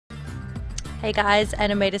Hey guys,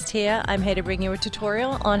 Animatist here. I'm here to bring you a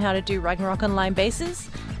tutorial on how to do Ragnarok Online Bases.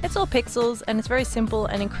 It's all pixels and it's very simple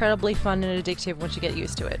and incredibly fun and addictive once you get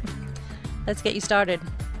used to it. Let's get you started.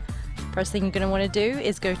 First thing you're going to want to do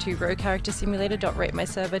is go to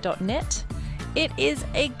rowcharactersimulator.ratemyserver.net. It is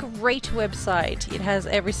a great website. It has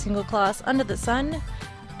every single class under the sun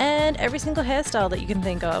and every single hairstyle that you can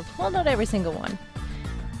think of. Well, not every single one.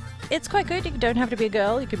 It's quite good. You don't have to be a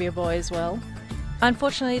girl, you could be a boy as well.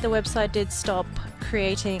 Unfortunately, the website did stop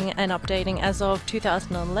creating and updating as of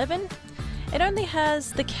 2011. It only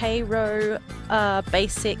has the K-Row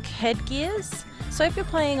basic headgears, so if you're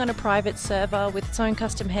playing on a private server with its own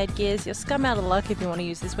custom headgears, you're scum out of luck if you want to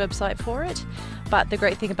use this website for it. But the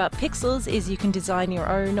great thing about pixels is you can design your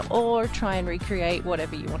own or try and recreate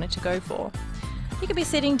whatever you want it to go for. You could be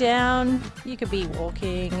sitting down, you could be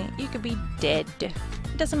walking, you could be dead. It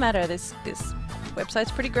doesn't matter. This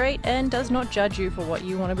website's pretty great and does not judge you for what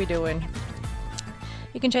you want to be doing.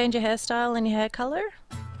 You can change your hairstyle and your hair color,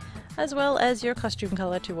 as well as your costume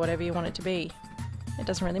color to whatever you want it to be. It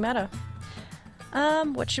doesn't really matter.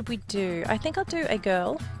 What should we do? I think I'll do a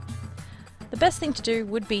girl. The best thing to do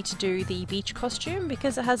would be to do the beach costume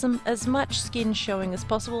because it has as much skin showing as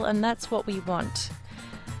possible, and that's what we want.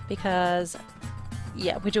 Because,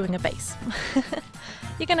 yeah, we're doing a base.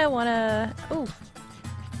 You're gonna wanna... Ooh.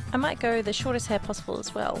 I might go the shortest hair possible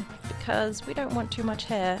as well, because we don't want too much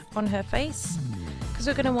hair on her face, because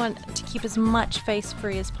we're going to want to keep as much face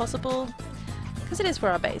free as possible, because it is for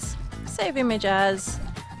our base. Save image as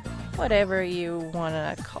whatever you want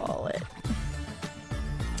to call it.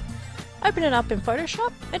 Open it up in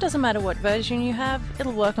Photoshop. It doesn't matter what version you have,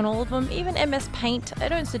 it'll work on all of them. Even MS Paint, I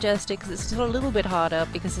don't suggest it because it's still a little bit harder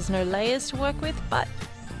because there's no layers to work with, but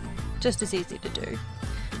just as easy to do.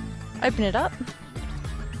 Open it up.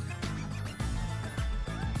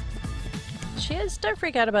 Cheers, don't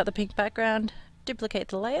freak out about the pink background. Duplicate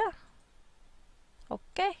the layer.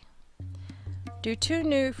 Okay. Do 2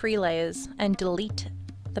 new free layers and delete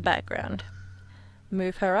the background.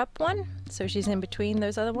 Move her up one so she's in between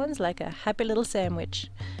those other ones like a happy little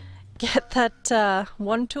sandwich. Get that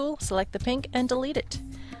wand tool, select the pink and delete it.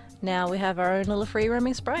 Now we have our own little free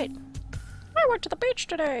roaming sprite. I went to the beach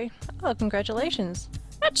today. Oh, congratulations.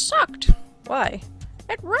 It sucked. Why?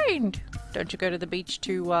 It rained. Don't you go to the beach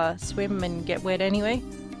to swim and get wet anyway?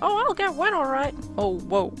 Oh, I'll get wet alright. Oh,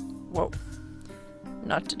 whoa, whoa.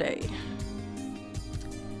 Not today.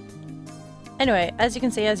 Anyway, as you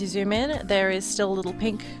can see as you zoom in, there is still little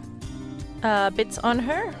pink bits on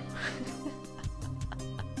her.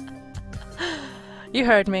 You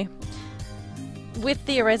heard me. With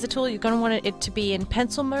the eraser tool, you're going to want it to be in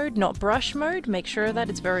pencil mode, not brush mode. Make sure of that,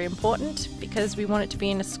 it's very important, because we want it to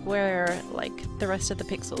be in a square like the rest of the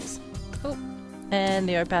pixels. Oh, and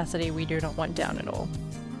the opacity we do not want down at all.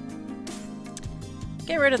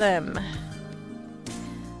 Get rid of them.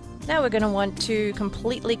 Now we're going to want to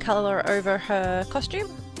completely color over her costume.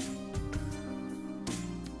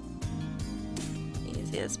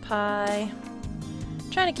 Easy as pie.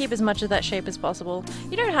 Trying to keep as much of that shape as possible.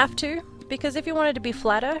 You don't have to, because if you want it to be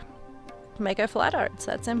flatter, make her flatter. It's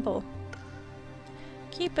that simple.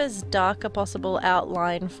 Keep as dark a possible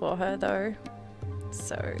outline for her though.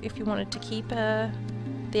 So if you wanted to keep the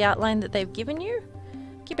outline that they've given you,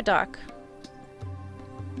 keep it dark.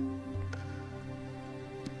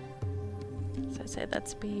 So say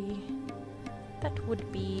that would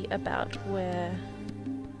be about where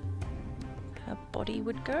her body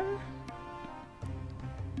would go.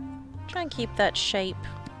 Try and keep that shape.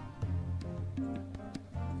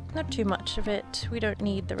 Not too much of it. We don't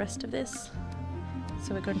need the rest of this.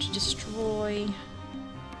 So we're going to destroy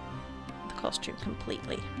the costume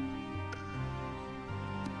completely.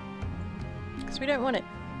 Because we don't want it.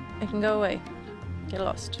 It can go away. Get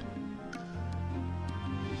lost.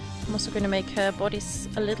 I'm also going to make her body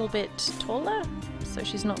a little bit taller, so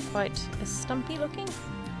she's not quite as stumpy looking.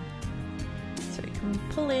 So you can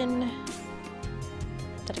pull in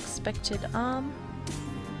that expected arm.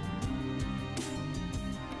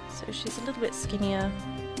 So she's a little bit skinnier.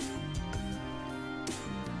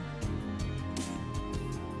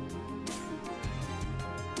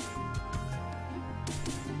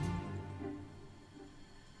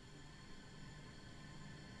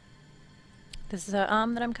 This is her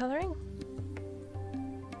arm that I'm colouring.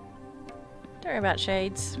 Don't worry about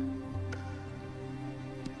shades.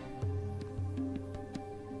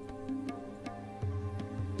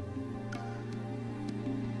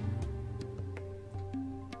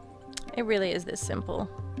 It really is this simple.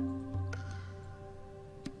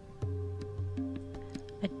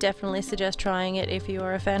 I definitely suggest trying it if you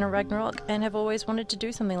are a fan of Ragnarok and have always wanted to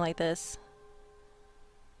do something like this.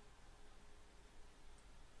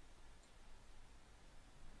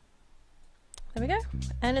 There we go.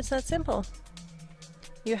 And it's that simple.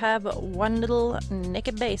 You have one little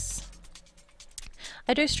naked base.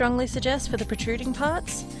 I do strongly suggest for the protruding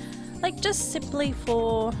parts, like just simply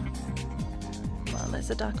for, well, there's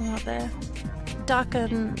a darken out there,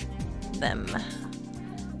 darken them.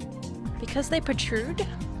 Because they protrude,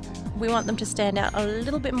 we want them to stand out a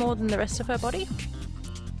little bit more than the rest of her body.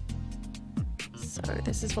 So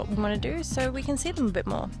this is what we want to do so we can see them a bit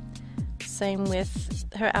more. Same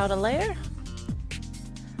with her outer layer.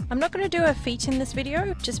 I'm not going to do her feet in this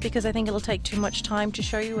video just because I think it'll take too much time to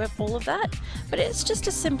show you all of that, but it's just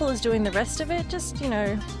as simple as doing the rest of it, just, you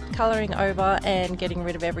know, colouring over and getting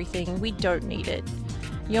rid of everything. We don't need it.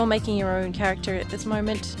 You're making your own character at this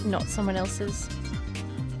moment, not someone else's.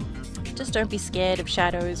 Just don't be scared of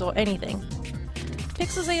shadows or anything.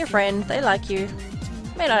 Pixels are your friend, they like you.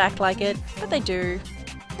 May not act like it, but they do.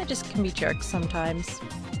 They just can be jerks sometimes.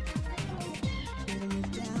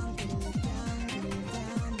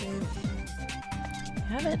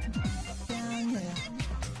 Have it.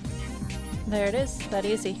 There it is, that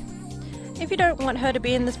easy. If you don't want her to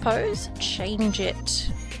be in this pose, change it.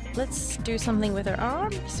 Let's do something with her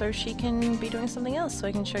arm so she can be doing something else, so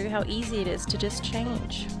I can show you how easy it is to just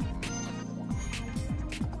change.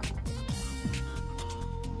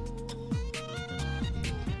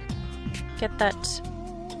 Get that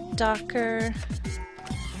darker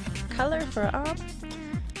color for her arm.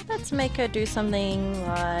 Let's make her do something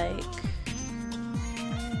like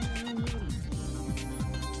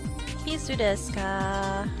Isu desu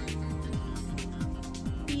ka?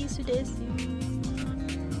 Isu desu.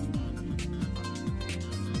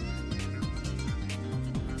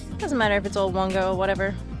 Doesn't matter if it's all Wongo or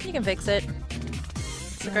whatever, you can fix it.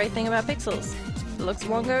 It's the great thing about pixels. If it looks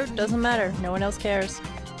Wongo, doesn't matter, no one else cares.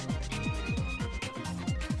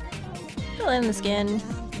 Fill in the skin.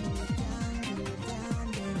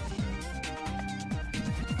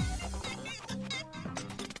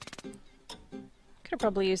 Could have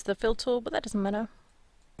probably used the fill tool, but that doesn't matter.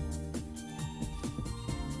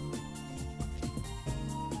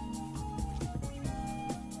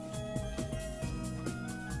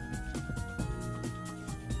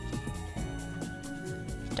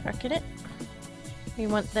 Darken it. We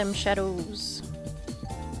want them shadows.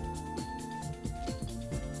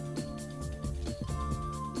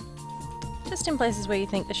 Just in places where you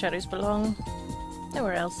think the shadows belong.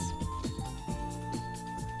 Nowhere else.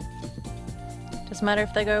 Doesn't matter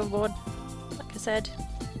if they go overboard. Like I said,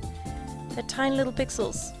 they're tiny little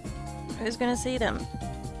pixels. Who's gonna see them?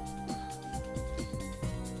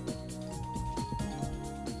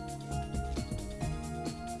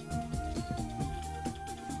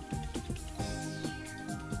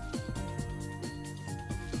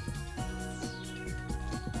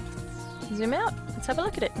 Zoom out. Let's have a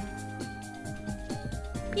look at it.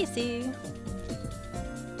 PC.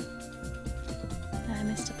 I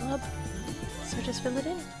missed a blob, so just fill it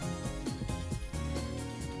in.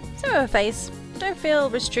 So her face. Don't feel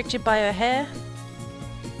restricted by her hair.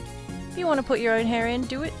 If you want to put your own hair in,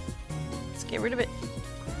 do it. Let's get rid of it.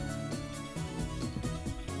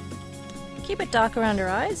 Keep it dark around her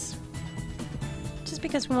eyes, just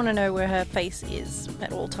because we want to know where her face is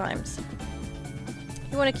at all times.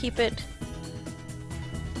 You want to keep it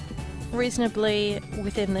reasonably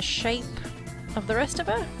within the shape of the rest of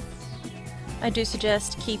her. I do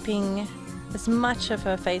suggest keeping as much of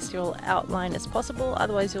her facial outline as possible,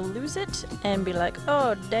 otherwise you'll lose it and be like,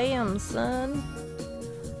 oh damn son,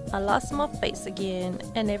 I lost my face again,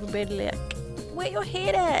 and everybody like, where your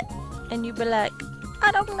head at? And you be like,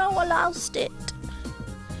 I don't know, I lost it.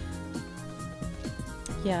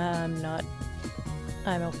 Yeah,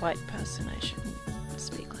 I'm a white person, I shouldn't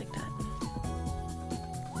speak like that.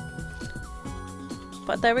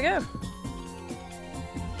 But there we go.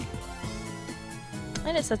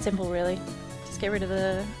 And it's that simple really. Just get rid of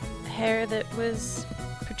the hair that was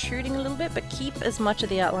protruding a little bit, but keep as much of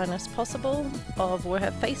the outline as possible of where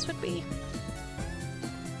her face would be.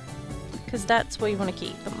 Because that's where you want to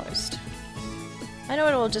keep the most. I know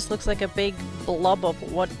it all just looks like a big blob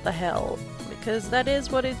of what the hell, because that is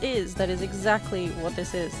what it is. That is exactly what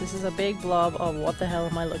this is. This is a big blob of what the hell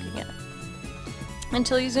am I looking at.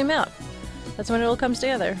 Until you zoom out. That's when it all comes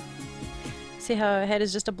together. See how her head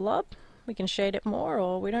is just a blob? We can shade it more,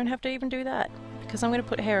 or we don't have to even do that, because I'm going to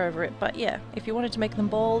put hair over it. But yeah, if you wanted to make them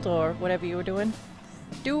bald or whatever you were doing,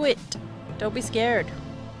 do it! Don't be scared.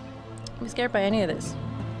 Don't be scared by any of this.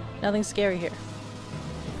 Nothing scary here.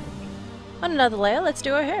 On another layer, let's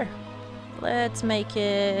do our hair. Let's make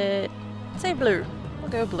it, say blue.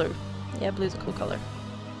 We'll go blue. Yeah, blue's a cool color.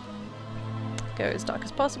 Go as dark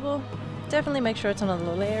as possible. Definitely make sure it's on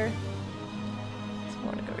another layer. So I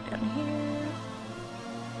want to go down here.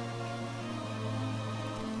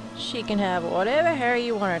 She can have whatever hair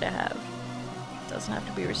you want her to have. Doesn't have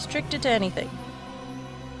to be restricted to anything.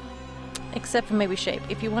 Except for maybe shape.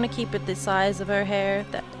 If you want to keep it the size of her hair,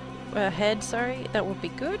 head, sorry, that would be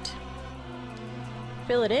good.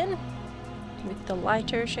 Fill it in with the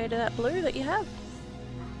lighter shade of that blue that you have.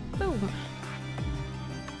 Boom.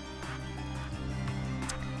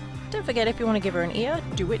 Don't forget, if you want to give her an ear,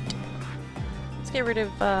 do it. Let's get rid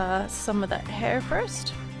of some of that hair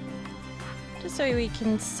first, just so we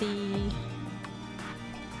can see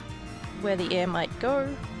where the ear might go.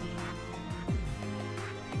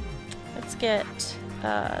 Let's get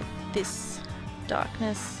this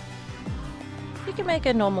darkness. You can make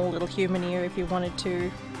a normal little human ear if you wanted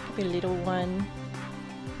to, maybe a little one.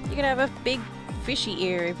 You can have a big fishy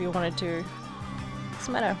ear if you wanted to.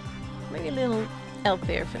 Doesn't matter. Maybe a little elf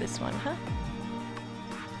ear for this one, huh?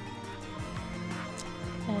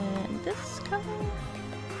 And this color.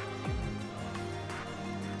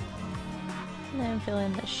 And then fill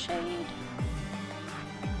in the shade.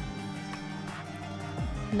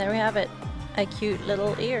 And there we have it. A cute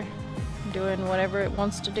little ear. Doing whatever it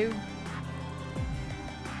wants to do.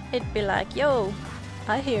 It'd be like, yo,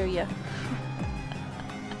 I hear ya.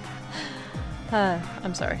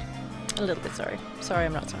 I'm sorry. A little bit sorry. Sorry,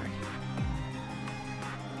 I'm not sorry.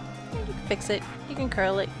 You can fix it. You can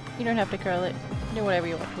curl it. You don't have to curl it. Do whatever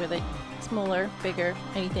you want with it. Smaller, bigger,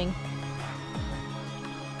 anything.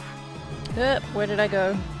 Where did I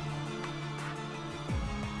go?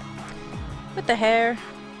 With the hair.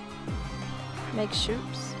 Make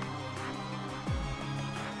shoops.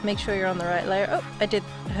 Make sure you're on the right layer. Oh, I did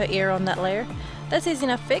her ear on that layer. That's easy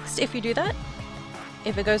enough fixed if you do that.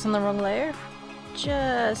 If it goes on the wrong layer,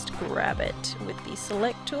 just grab it with the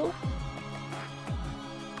select tool.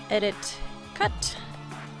 Edit, cut,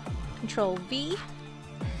 Control V,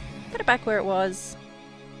 put it back where it was,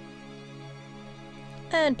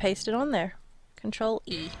 and paste it on there. Control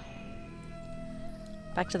E.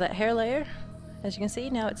 Back to that hair layer. As you can see,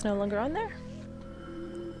 now it's no longer on there.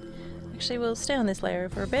 Actually, we'll stay on this layer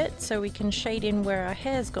for a bit so we can shade in where our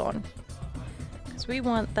hair's gone. Because we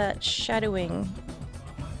want that shadowing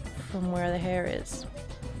from where the hair is.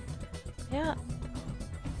 Yeah.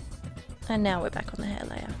 And now we're back on the hair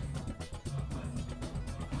layer.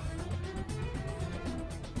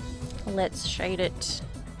 Let's shade it.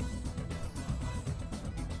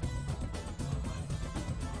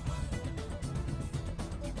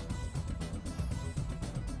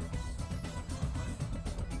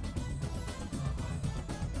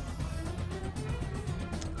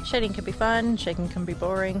 Shading can be fun, shading can be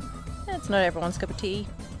boring. It's not everyone's cup of tea.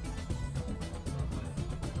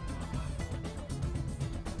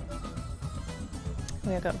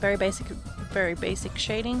 We've got very basic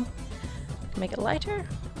shading. Make it lighter.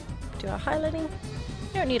 Do our highlighting. You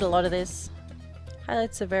don't need a lot of this.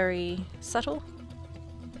 Highlights are very subtle.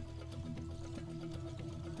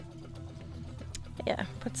 Yeah,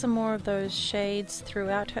 put some more of those shades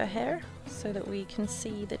throughout her hair so that we can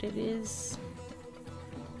see that it is,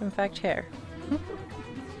 in fact, hair.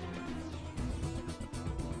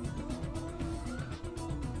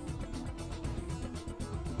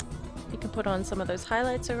 You can put on some of those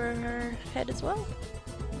highlights over her head as well.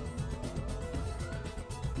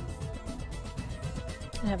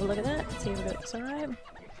 And have a look at that, see if it looks alright.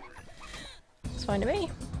 Looks fine to me.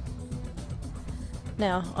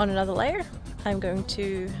 Now, on another layer, I'm going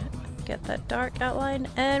to get that dark outline,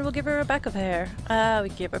 and we'll give her a back of hair. We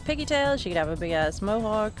could give her a pigtail, she could have a big ass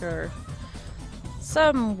mohawk, or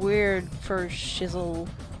some weird fur shizzle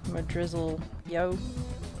madrizzle. Yo,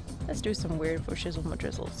 let's do some weird fur shizzle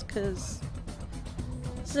madrizzles, because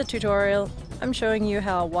this is a tutorial. I'm showing you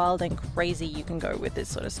how wild and crazy you can go with this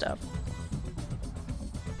sort of stuff.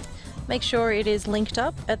 Make sure it is linked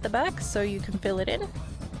up at the back so you can fill it in.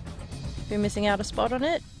 If you're missing out a spot on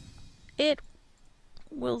it, it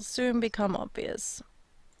will soon become obvious.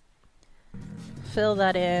 Fill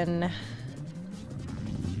that in.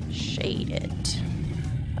 Shade it.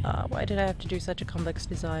 Why did I have to do such a complex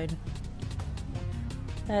design?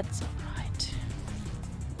 That's alright.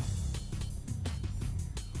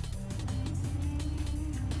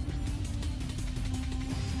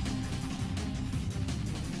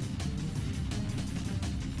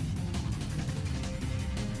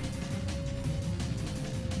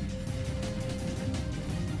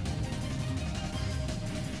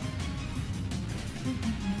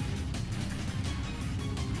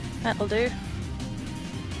 That'll do.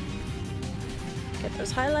 Get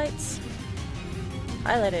those highlights.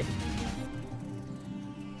 Highlight it.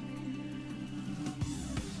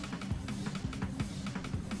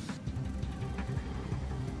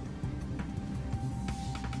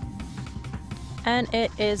 And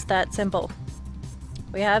it is that simple.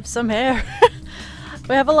 We have some hair.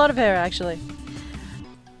 We have a lot of hair actually.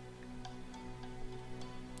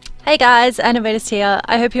 Hey guys, Animators here.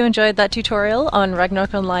 I hope you enjoyed that tutorial on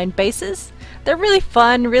Ragnarok Online Bases. They're really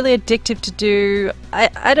fun, really addictive to do.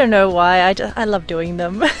 I don't know why, I love doing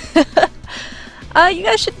them. You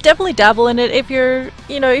guys should definitely dabble in it if you're,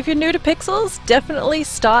 if you're new to pixels. Definitely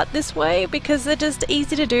start this way because they're just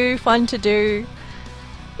easy to do, fun to do.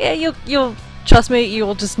 Yeah, you'll trust me, you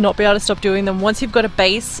will just not be able to stop doing them. Once you've got a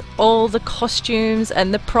base, all the costumes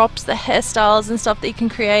and the props, the hairstyles and stuff that you can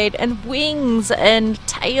create, and wings and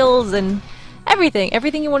tails and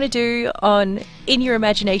everything you want to do in your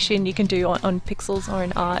imagination, you can do on pixels or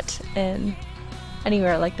in art and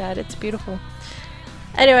anywhere like that. It's beautiful.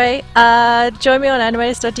 Anyway, join me on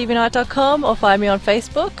animators.deviantart.com or find me on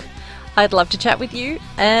Facebook. I'd love to chat with you,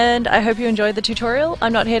 and I hope you enjoyed the tutorial.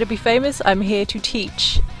 I'm not here to be famous, I'm here to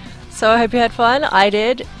teach. So I hope you had fun. I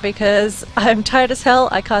did, because I'm tired as hell.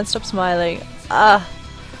 I can't stop smiling.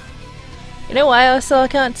 You know why I still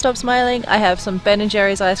can't stop smiling? I have some Ben &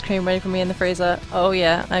 Jerry's ice cream ready for me in the freezer. Oh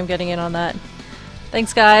yeah, I'm getting in on that.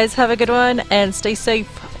 Thanks guys, have a good one, and stay safe.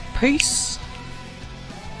 Peace!